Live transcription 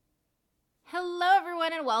Hello,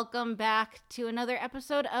 everyone, and welcome back to another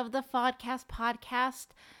episode of the Fodcast podcast.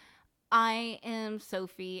 I am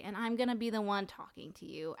Sophie, and I'm going to be the one talking to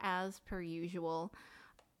you as per usual.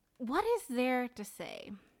 What is there to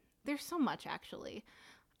say? There's so much, actually.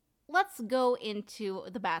 Let's go into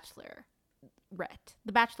The Bachelorette.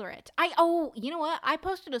 You know what? I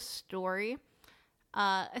posted a story,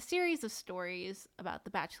 a series of stories about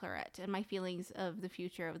The Bachelorette and my feelings of the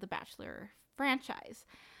future of the Bachelor franchise.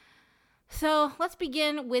 So let's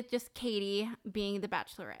begin with just Katie being the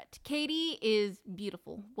Bachelorette. Katie is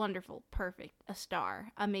beautiful, wonderful, perfect, a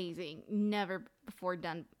star, amazing, never before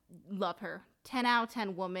done. Love her. 10 out of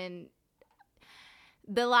 10 woman.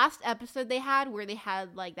 The last episode they had where they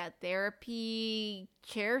had like that therapy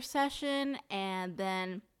chair session, and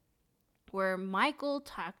then where Michael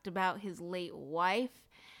talked about his late wife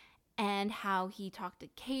and how he talked to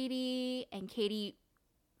Katie, and Katie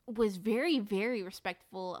was very, very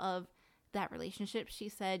respectful of that relationship. She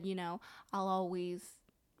said, you know, I'll always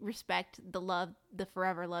respect the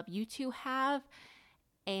forever love you two have,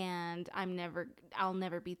 and I'll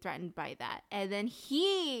never be threatened by that. And then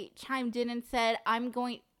he chimed in and said, I'm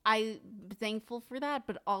thankful for that,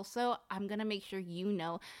 but also I'm gonna make sure you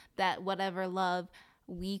know that whatever love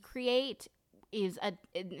we create is an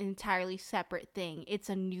entirely separate thing. It's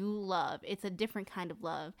a new love. It's a different kind of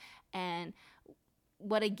love, and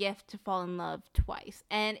what a gift to fall in love twice.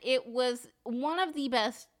 And it was one of the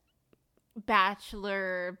best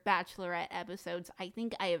Bachelorette episodes I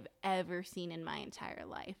think I have ever seen in my entire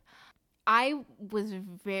life. I was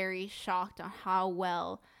very shocked on how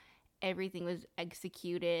well everything was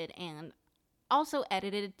executed and also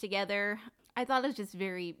edited together. I thought it was just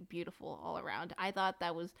very beautiful all around. I thought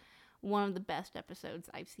that was one of the best episodes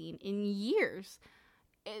I've seen in years.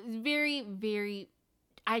 It's very, very,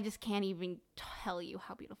 I just can't even tell you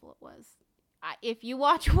how beautiful it was. If you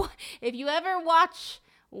ever watch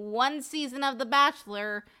one season of The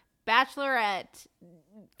Bachelorette,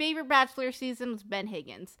 favorite Bachelor season was Ben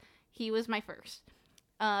Higgins. He was my first.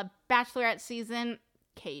 Bachelorette season,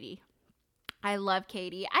 Katie. I love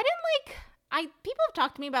Katie. People have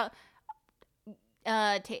talked to me about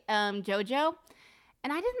JoJo,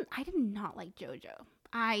 and I did not like JoJo.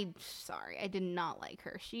 I did not like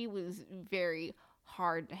her. She was very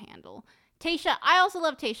hard to handle. Tayshia, I also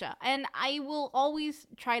love Tayshia, and I will always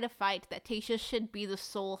try to fight that Tayshia should be the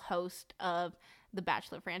sole host of the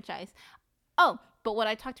Bachelor franchise. Oh, but what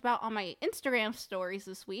I talked about on my Instagram stories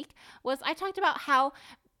this week was I talked about how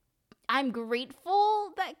I'm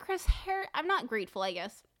grateful that I'm not grateful, I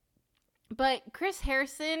guess, but Chris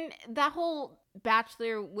Harrison, that whole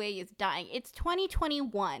Bachelor way is dying. It's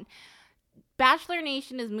 2021. Bachelor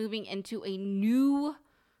Nation is moving into a new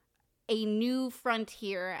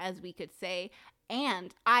frontier, as we could say,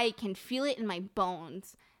 and I can feel it in my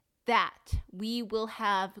bones that we will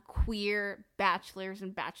have queer bachelors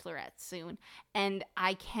and bachelorettes soon, and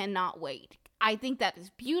I cannot wait. I think that is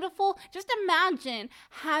beautiful. Just imagine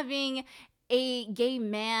having a gay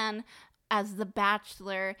man as the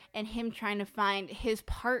bachelor and him trying to find his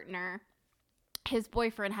partner, his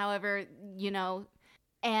boyfriend, however, you know,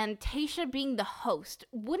 and Tayshia being the host.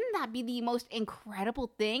 Wouldn't that be the most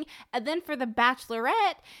incredible thing? And then for the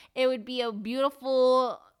Bachelorette, it would be a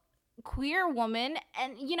beautiful queer woman.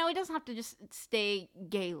 And, you know, it doesn't have to just stay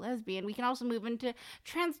gay, lesbian. We can also move into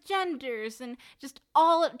transgenders and just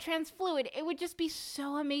all transfluid. It would just be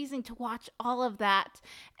so amazing to watch all of that.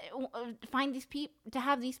 To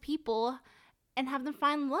have these people and have them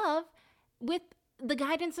find love with the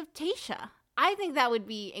guidance of Tayshia. I think that would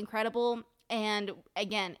be incredible. And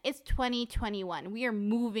again, it's 2021. We are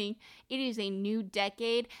moving. It is a new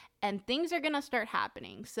decade, and things are going to start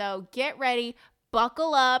happening. So get ready,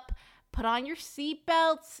 buckle up, put on your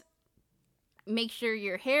seatbelts, make sure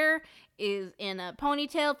your hair is in a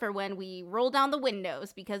ponytail for when we roll down the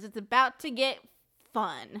windows, because it's about to get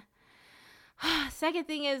fun. Second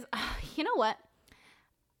thing is, you know what?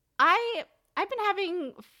 I've been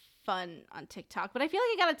having fun on TikTok, but I feel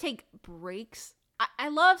like I got to take breaks. I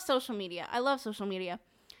love social media.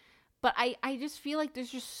 But I just feel like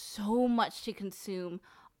there's just so much to consume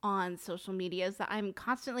on social media that I'm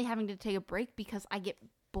constantly having to take a break because I get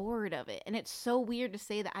bored of it. And it's so weird to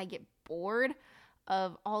say that I get bored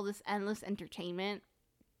of all this endless entertainment.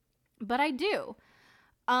 But I do.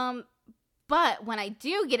 But when I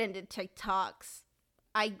do get into TikToks,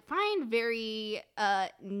 I find very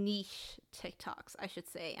niche TikToks, I should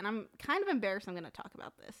say. And I'm kind of embarrassed I'm going to talk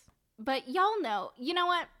about this. But y'all know, you know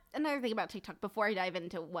what? Another thing about TikTok, before I dive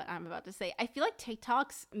into what I'm about to say, I feel like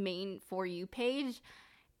TikTok's main For You page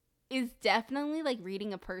is definitely like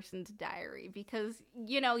reading a person's diary, because,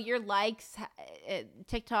 you know, your likes,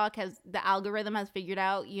 TikTok has, the algorithm has figured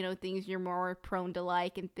out, you know, things you're more prone to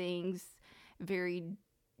like, and things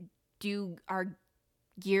are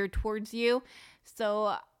geared towards you.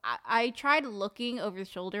 So I tried looking over the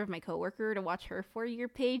shoulder of my coworker to watch her For You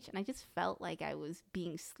page, and I just felt like I was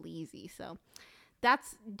being sleazy. So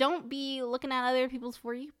don't be looking at other people's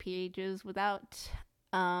For You pages without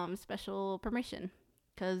special permission,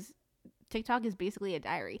 because TikTok is basically a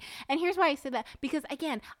diary. And here's why I say that, because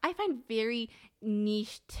again, I find very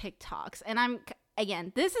niche TikToks, and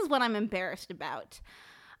this is what I'm embarrassed about.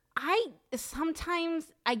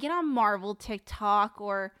 Sometimes I get on Marvel TikTok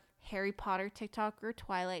or Harry Potter TikTok or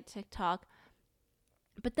Twilight TikTok,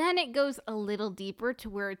 but then it goes a little deeper to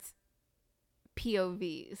where it's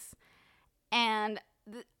POVs. And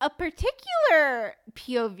a particular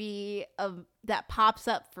POV that pops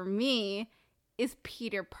up for me is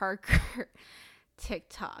Peter Parker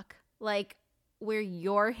TikTok, like where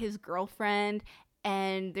you're his girlfriend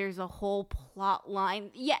and there's a whole plot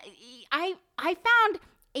line. Yeah, I found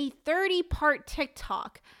a 30-part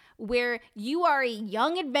TikTok where you are a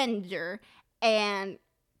young Avenger and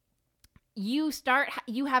you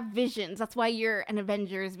have visions. That's why you're an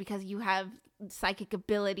Avenger, is because you have psychic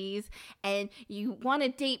abilities, and you want to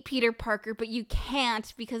date Peter Parker, but you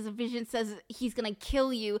can't because the vision says he's gonna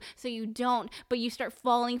kill you, so you don't, but you start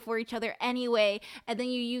falling for each other anyway, and then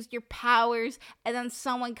you use your powers, and then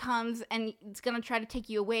someone comes and it's gonna try to take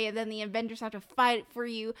you away, and then the Avengers have to fight for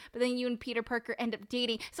you, but then you and Peter Parker end up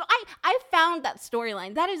dating. So I found that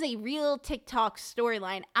storyline. That is a real TikTok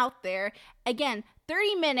storyline out there. Again,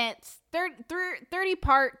 30 minutes,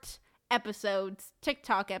 30-part episodes,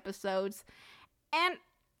 TikTok episodes. And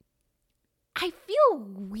I feel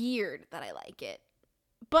weird that I like it.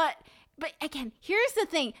 But again, here's the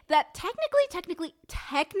thing, that technically,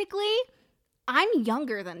 I'm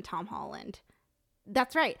younger than Tom Holland.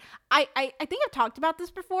 That's right. I think I've talked about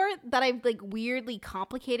this before, that I've like weirdly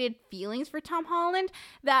complicated feelings for Tom Holland,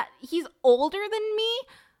 that he's older than me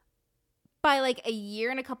by like a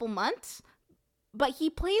year and a couple months, but he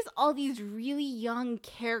plays all these really young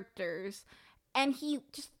characters, and he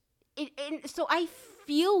just, and so I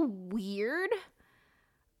feel weird,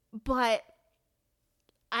 but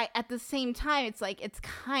at the same time, it's like, it's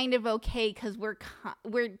kind of okay because we're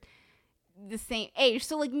the same age.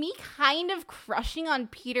 So like, me kind of crushing on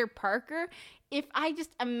Peter Parker, if I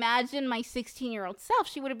just imagine my 16-year-old self,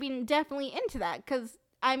 she would have been definitely into that, because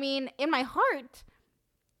I mean, in my heart,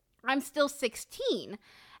 I'm still 16,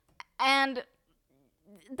 and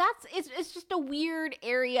it's just a weird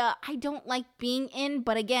area I don't like being in.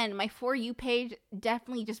 But again, my For You page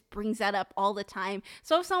definitely just brings that up all the time.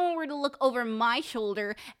 So if someone were to look over my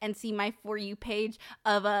shoulder and see my For You page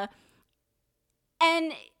of a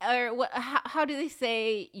how do they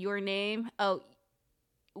say your name? Oh,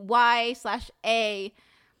 Y/A.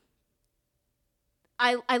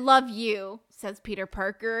 I love you, says Peter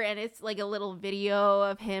Parker, and it's like a little video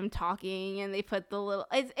of him talking, and they put the little,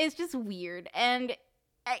 it's just weird. And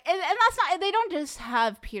that's not, they don't just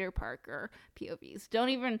have Peter Parker POVs. Don't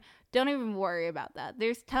even worry about that.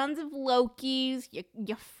 There's tons of Lokis,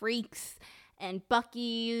 you freaks, and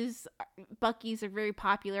Bucky's. Bucky's are very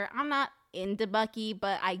popular. I'm not into Bucky,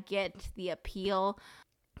 but I get the appeal.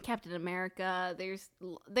 Captain America,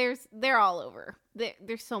 they're all over.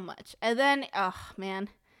 There's so much. And then, oh man,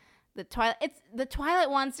 the Twilight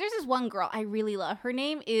ones. There's this one girl I really love. Her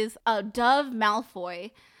name is Dove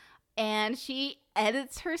Malfoy, and she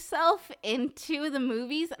edits herself into the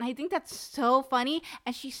movies, and I think that's so funny,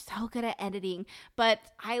 and she's so good at editing. But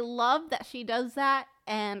I love that she does that,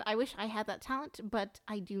 and I wish I had that talent, but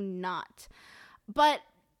I do not. But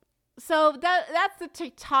so that's the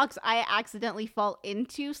TikToks I accidentally fall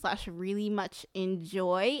into / really much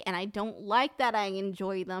enjoy, and I don't like that I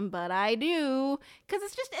enjoy them, but I do, because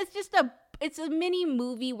it's a mini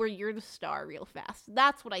movie where you're the star real fast.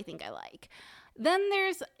 That's what I think I like. Then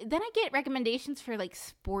I get recommendations for like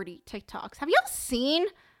sporty TikToks. Have y'all seen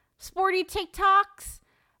sporty TikToks?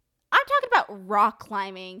 I'm talking about rock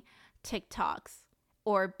climbing TikToks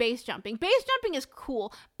or base jumping. Base jumping is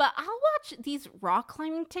cool, but I'll watch these rock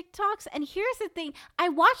climbing TikToks, and here's the thing. I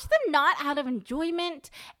watch them not out of enjoyment,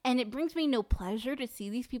 and it brings me no pleasure to see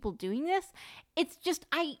these people doing this. It's just,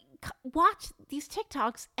 I watch these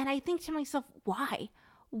TikToks, and I think to myself, why?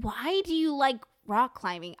 Why do you like rock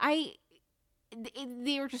climbing?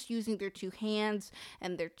 They were just using their two hands,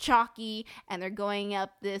 and they're chalky, and they're going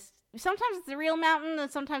up this, sometimes it's a real mountain, and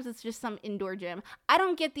sometimes it's just some indoor gym. I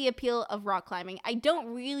don't get the appeal of rock climbing. I don't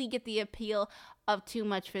really get the appeal of too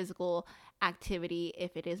much physical activity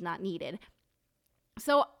if it is not needed.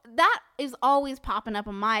 So that is always popping up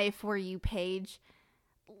on my For You page.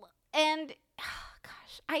 And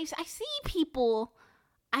gosh, I see people.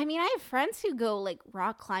 I mean, I have friends who go like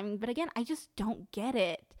rock climbing, but again, I just don't get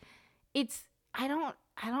it. It's I don't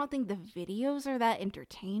think the videos are that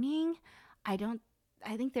entertaining. I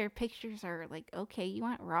think their pictures are like, okay, you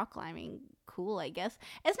want rock climbing, cool, I guess.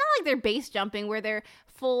 It's not like they're base jumping where they're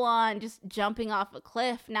full on just jumping off a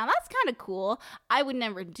cliff. Now that's kind of cool. I would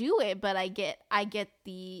never do it, but I get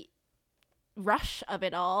the rush of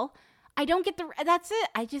it all. I don't get that's it.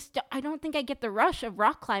 I don't think I get the rush of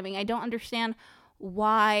rock climbing. I don't understand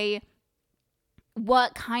what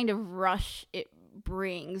kind of rush it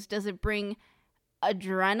brings. Does it bring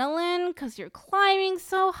adrenaline because you're climbing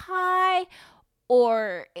so high?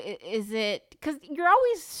 Or is it because you're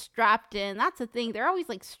always strapped in? That's the thing. They're always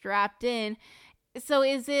like strapped in. So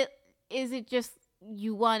is it just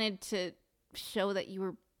you wanted to show that you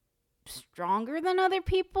were stronger than other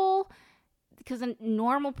people? Because a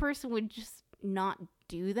normal person would just not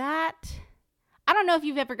do that. I don't know if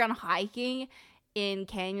you've ever gone hiking in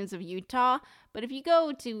canyons of Utah, but if you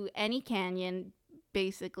go to any canyon,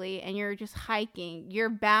 basically, and you're just hiking, you're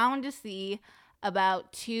bound to see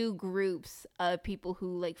about two groups of people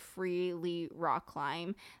who like freely rock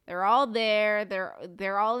climb. They're all there.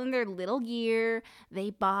 They're all in their little gear. They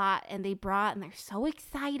bought and they brought, and they're so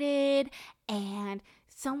excited. And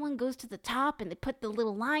someone goes to the top and they put the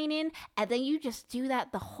little line in, and then you just do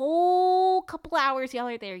that the whole couple hours y'all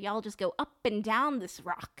are there. Y'all just go up and down this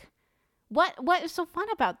rock. What is so fun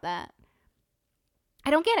about that? I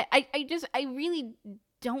don't get it. I really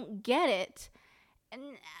don't get it. And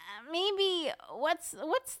maybe what's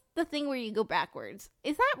the thing where you go backwards?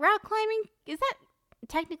 Is that rock climbing? Is that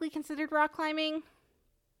technically considered rock climbing?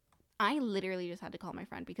 I literally just had to call my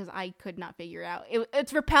friend because I could not figure out.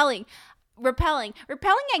 It's rappelling. Rappelling,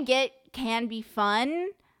 I get, can be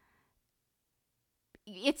fun.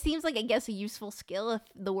 It seems like, I guess, a useful skill if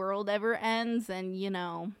the world ever ends and,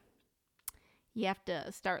 you have to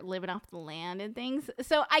start living off the land and things.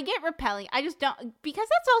 So I get rappelling. I just don't, because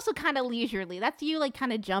that's also kind of leisurely. That's you like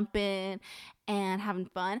kind of jumping and having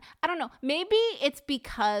fun. I don't know. Maybe it's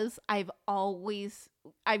because I've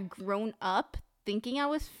grown up thinking I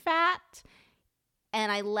was fat,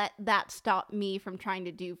 and I let that stop me from trying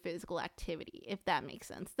to do physical activity, if that makes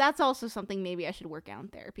sense. That's also something maybe I should work out in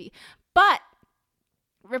therapy. But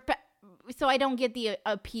so I don't get the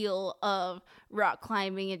appeal of rock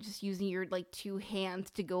climbing and just using your like two hands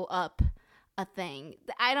to go up a thing.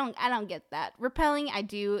 I don't get that. Rappelling, I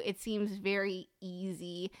do. It seems very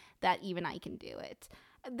easy that even I can do it.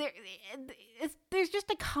 There's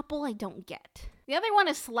just a couple I don't get. The other one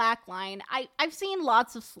is slackline. I've seen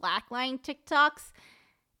lots of slackline TikToks,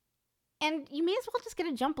 and you may as well just get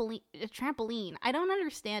a trampoline. I don't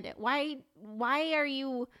understand it. Why are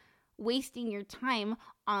you wasting your time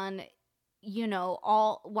on,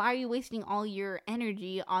 why are you wasting all your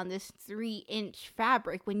energy on this 3-inch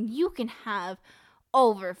fabric when you can have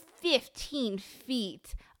over 15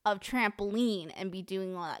 feet of trampoline and be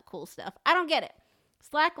doing all that cool stuff? I don't get it.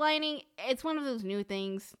 Slacklining, it's one of those new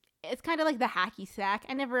things. It's kind of like the hacky sack.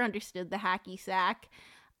 I never understood the hacky sack.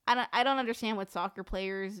 I don't understand what soccer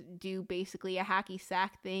players do, basically a hacky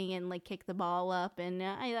sack thing and like kick the ball up, and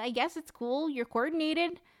I guess it's cool. You're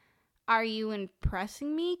coordinated. Are you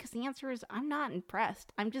impressing me? Because the answer is I'm not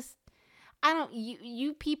impressed.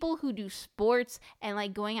 You people who do sports and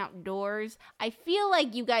like going outdoors, I feel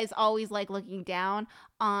like you guys always like looking down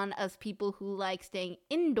on us people who like staying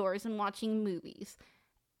indoors and watching movies.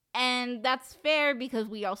 And that's fair because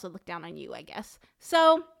we also look down on you, I guess.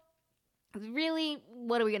 So really,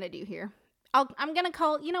 what are we going to do here? I'm going to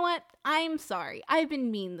call, you know what? I'm sorry. I've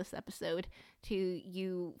been mean this episode to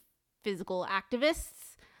you physical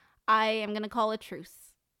activists. I am going to call a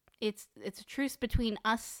truce. It's a truce between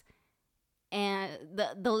us and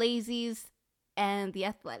the lazies and the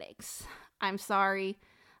athletics. I'm sorry.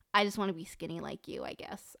 I just want to be skinny like you, I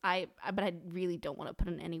guess. But I really don't want to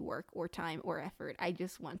put in any work or time or effort. I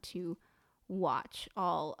just want to watch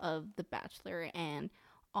all of The Bachelor and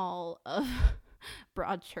all of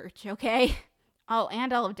Broadchurch, okay? Oh,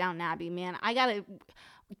 and all of Downton Abbey, man.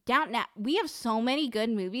 We have so many good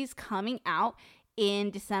movies coming out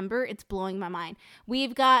in December. It's blowing my mind.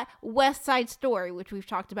 We've got West Side Story, which we've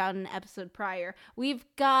talked about in an episode prior. We've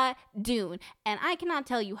got Dune, and I cannot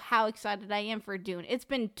tell you how excited I am for Dune. It's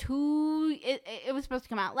been it was supposed to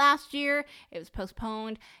come out last year. It was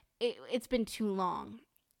postponed. It's been too long.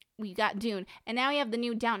 We got Dune, and now we have the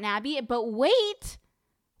new Downton Abbey. But wait,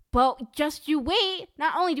 But just you wait,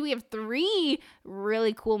 not only do we have 3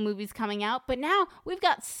 really cool movies coming out, but now we've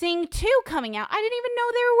got Sing 2 coming out. I didn't even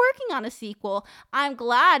know they were working on a sequel. I'm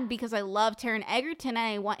glad because I love Taron Egerton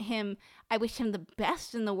and I wish him the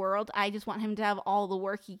best in the world. I just want him to have all the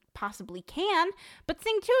work he possibly can. But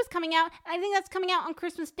Sing 2 is coming out, and I think that's coming out on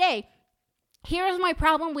Christmas Day. Here's my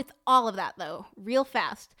problem with all of that, though, real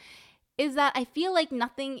fast, is that I feel like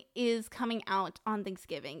nothing is coming out on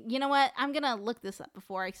Thanksgiving. You know what? I'm going to look this up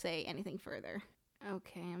before I say anything further.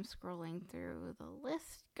 Okay, I'm scrolling through the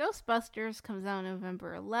list. Ghostbusters comes out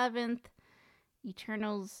November 11th.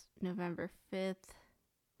 Eternals, November 5th.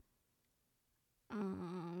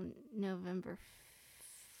 November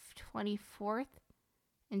 24th.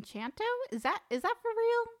 Enchanto? Is that for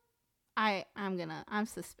real? I'm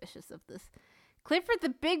suspicious of this. Clifford the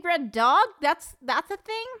Big Red Dog? That's a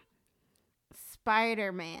thing?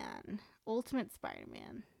 Spider-Man. Ultimate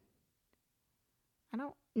Spider-Man. I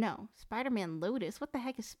don't know. Spider-Man Lotus. What the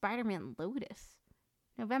heck is Spider-Man Lotus?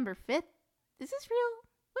 November 5th? Is this real?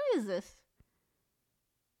 What is this?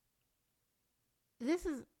 This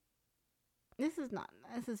is not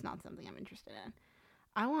something I'm interested in.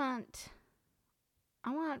 I want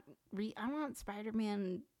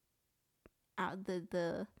Spider-Man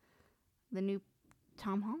the new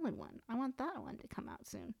Tom Holland one. I want that one to come out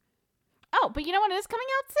soon. Oh, but you know what is coming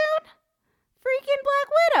out soon? Freaking Black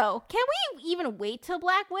Widow. Can we even wait till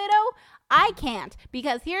Black Widow? I can't,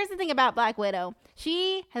 because here's the thing about Black Widow.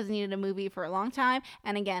 She has needed a movie for a long time,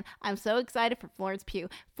 and again, I'm so excited for Florence Pugh.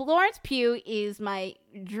 Florence Pugh is my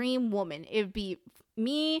dream woman. It would be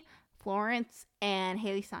me, Florence, and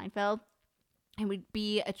Haley Steinfeld. It would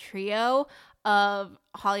be a trio of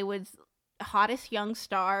Hollywood's hottest young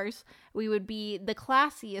stars. We would be the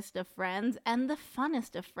classiest of friends and the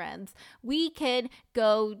funnest of friends. We could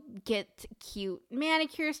go get cute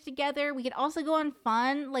manicures together. We could also go on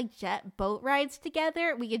fun jet boat rides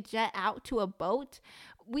together. We could jet out to a boat.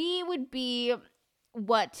 We would be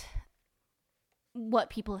what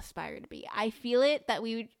people aspire to be. I feel it that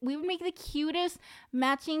we would make the cutest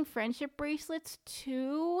matching friendship bracelets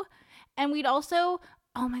too. And we'd also,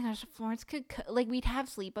 oh my gosh, Florence could cook, we'd have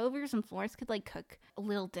sleepovers and Florence could cook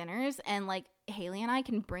little dinners, and Haley and I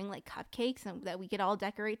can bring cupcakes and that we could all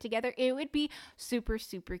decorate together. It would be super,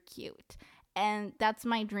 super cute. And that's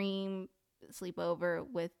my dream sleepover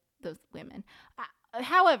with those women.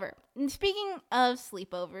 However, speaking of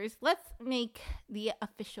sleepovers, let's make the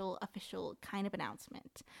official kind of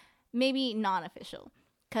announcement. Maybe non-official.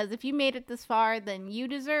 Because if you made it this far, then you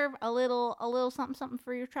deserve a little something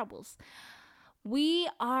for your troubles. We're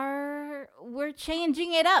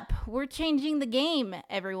changing it up. We're changing the game,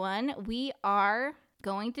 everyone. We are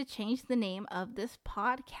going to change the name of this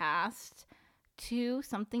podcast to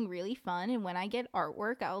something really fun. And when I get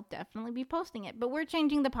artwork, I'll definitely be posting it. But we're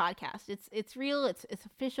changing the podcast. It's real. It's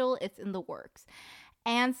official. It's in the works.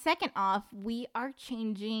 And second off, we are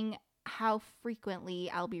changing how frequently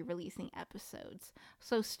I'll be releasing episodes.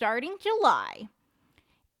 So starting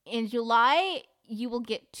in July, you will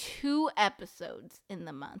get 2 episodes in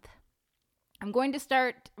the month. I'm going to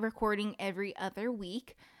start recording every other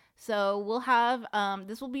week. So we'll have,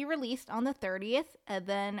 this will be released on the 30th, and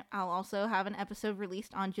then I'll also have an episode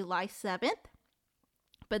released on July 7th.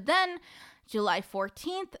 But then July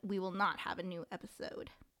 14th, we will not have a new episode.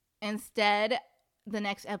 Instead, the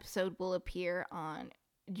next episode will appear on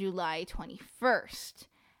July 21st,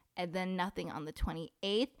 and then nothing on the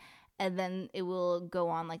 28th, and then it will go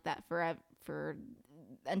on like that forever,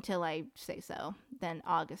 until I say so. Then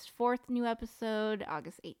August 4th, new episode.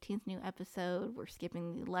 August 18th, new episode. We're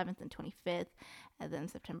skipping the 11th and 25th. And then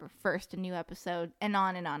September 1st, a new episode. And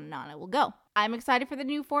on and on and on it will go. I'm excited for the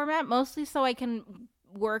new format, mostly so I can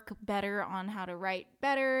work better on how to write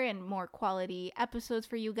better and more quality episodes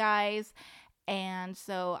for you guys. And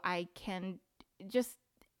so I can just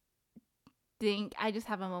I just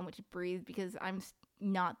have a moment to breathe, because I'm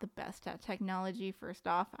not the best at technology. First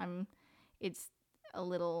off, it's a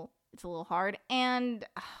little hard, and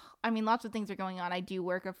lots of things are going on. I do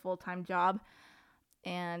work a full-time job,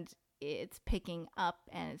 and it's picking up,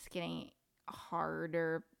 and it's getting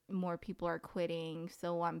harder. More people are quitting,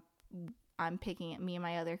 so I'm picking up. Me and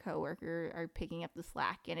my other coworker are picking up the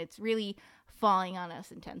slack, and it's really falling on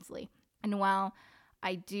us intensely. And while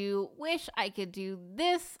I do wish I could do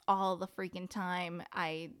this all the freaking time,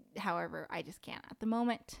 however, I just can't at the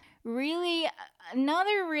moment. Really,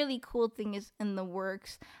 another really cool thing is in the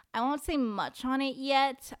works. I won't say much on it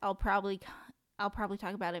yet. I'll probably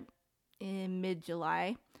talk about it in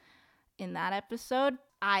mid-July in that episode.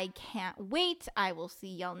 I can't wait. I will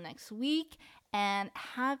see y'all next week, and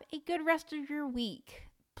have a good rest of your week.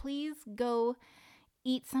 Please go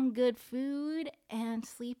eat some good food and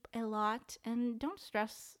sleep a lot and don't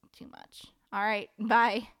stress too much. All right,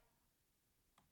 bye.